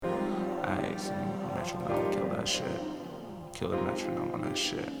bass. Metronome, kill that shit. Kill the metronome on that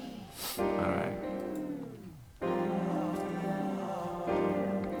shit. Alright.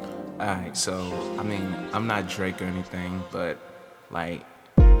 Alright, so, I mean, I'm not Drake or anything, but, like,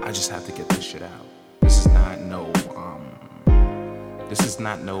 I just have to get this shit out. This is not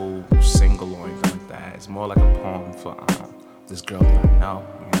no single or anything like that. It's more like a poem for, this girl that I know,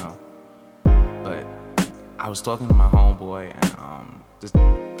 you know. But I was talking to my homeboy, and,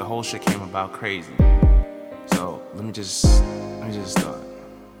 the whole shit came about crazy. So, let me just start,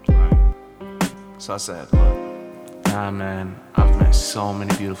 right? So I said, look, nah, man, I've met so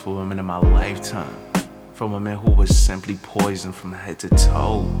many beautiful women in my lifetime. From women who was simply poisoned from head to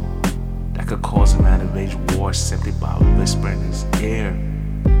toe, that could cause a man to wage war simply by whispering in his ear.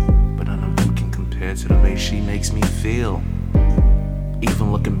 But none of them can compare to the way she makes me feel.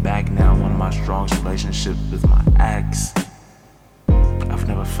 Even looking back now, one of my strongest relationships with my ex, I've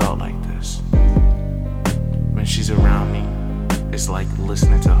never felt like this. When she's around me, it's like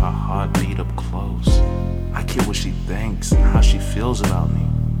listening to her heartbeat up close. I get what she thinks and how she feels about me.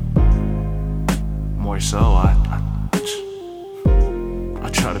 More so, I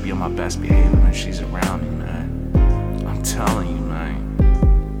try to be on my best behavior when she's around me, man. I'm telling you,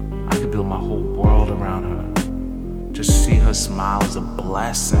 man, I could build my whole world around her. Just see her smile is a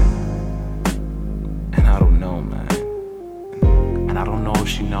blessing. And I don't know, man. And I don't know if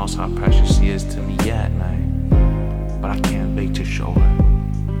she knows how precious she is to me yet, man. But I can't wait to show her.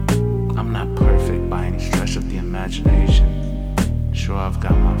 I'm not perfect by any stretch of the imagination. Sure, I've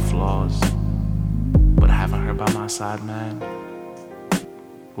got my flaws, but having her by my side, man,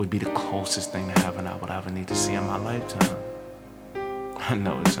 would be the closest thing to heaven I would ever need to see in my lifetime. I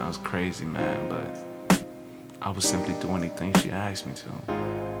know it sounds crazy, man, but I would simply do anything she asked me to.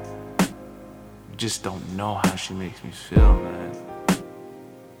 You just don't know how she makes me feel, man.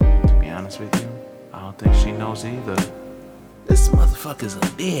 To be honest with you, I don't think she knows either. This motherfucker's a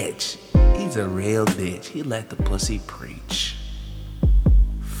bitch. He's a real bitch. He let the pussy preach.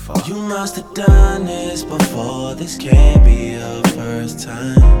 Fuck. You must have done this before. This can't be your first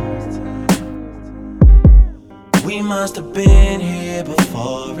time. We must have been here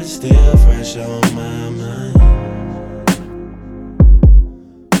before. It's still fresh on my mind.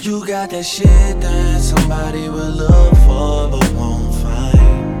 You got that shit that somebody will look for but won't find.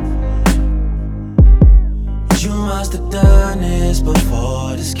 You must have done this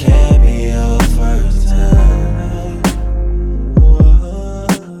before. This can't be your first time.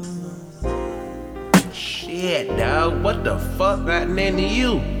 Shit, dog, what the fuck gotten into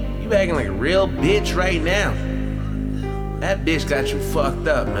you? You acting like a real bitch right now. That bitch got you fucked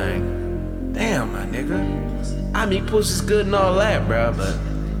up, man. Damn, my nigga. I mean, pussy's good and all that, bro, but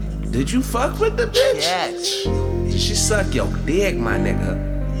did you fuck with the bitch? Yes. Did she suck your dick, my nigga?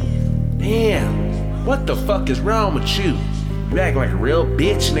 Damn. What the fuck is wrong with you? You acting like a real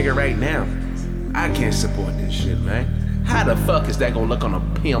bitch nigga right now. I can't support this shit, man. How the fuck is that gonna look on a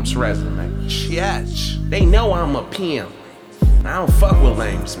pimp's resume? Shit. They know I'm a pimp. I don't fuck with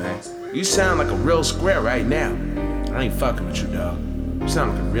lames, man. You sound like a real square right now. I ain't fucking with you, dog. You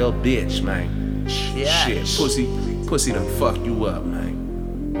sound like a real bitch, man. Shit, pussy done fuck you up,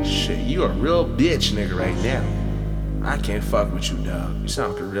 man. Shit, you a real bitch nigga right now. I can't fuck with you, dog. You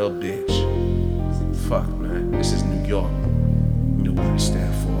sound like a real bitch. Fuck, man. This is New York. You know what we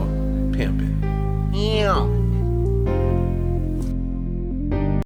stand for. Pimpin'. Yeah.